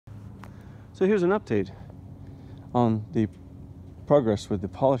So here's an update on the progress with the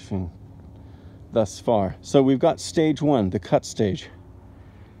polishing thus far. So we've got stage 1, the cut stage.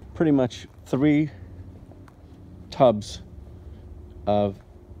 Pretty much 3 tubs of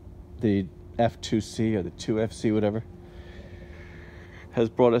the F2C or the 2FC, whatever, has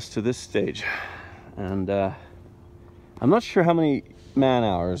brought us to this stage. And I'm not sure how many man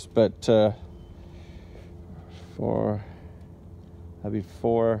hours, but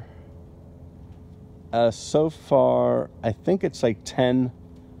so far I think it's like 10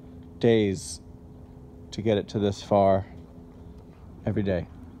 days to get it to this far every day.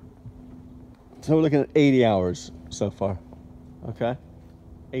 So we're looking at 80 hours so far. Okay,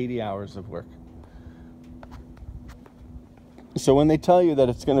 80 hours of work. So when they tell you that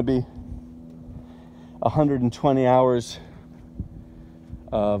it's going to be 120 hours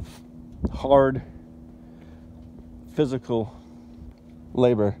of hard physical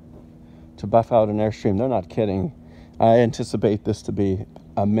labor to buff out an Airstream, they're not kidding. I anticipate this to be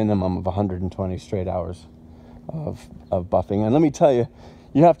a minimum of 120 straight hours of buffing. And let me tell you,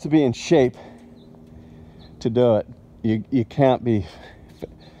 you have to be in shape to do it. You can't be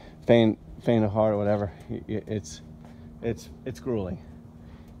faint of heart or whatever. It's grueling.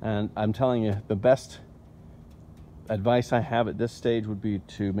 And I'm telling you, the best advice I have at this stage would be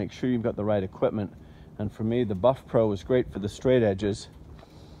to make sure you've got the right equipment. And for me, the Buff Pro is great for the straight edges,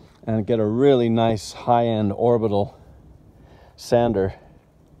 and get a really nice high-end orbital sander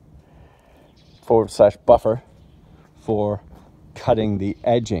 / buffer for cutting the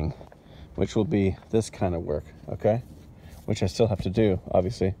edging, which will be this kind of work, okay? Which I still have to do,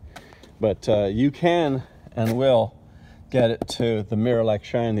 obviously. But you can and will get it to the mirror-like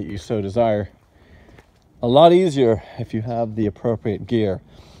shine that you so desire a lot easier if you have the appropriate gear.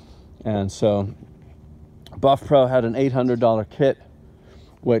 And so Buff Pro had an $800 kit,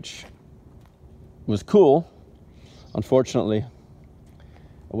 which was cool. Unfortunately,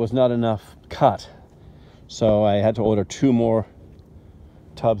 it was not enough cut, so I had to order 2 more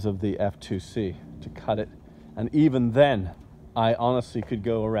tubs of the F2C to cut it. And even then, I honestly could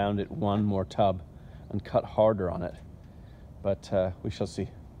go around it 1 more tub and cut harder on it. But we shall see.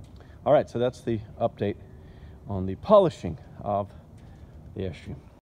 All right, so that's the update on the polishing of the Airstream.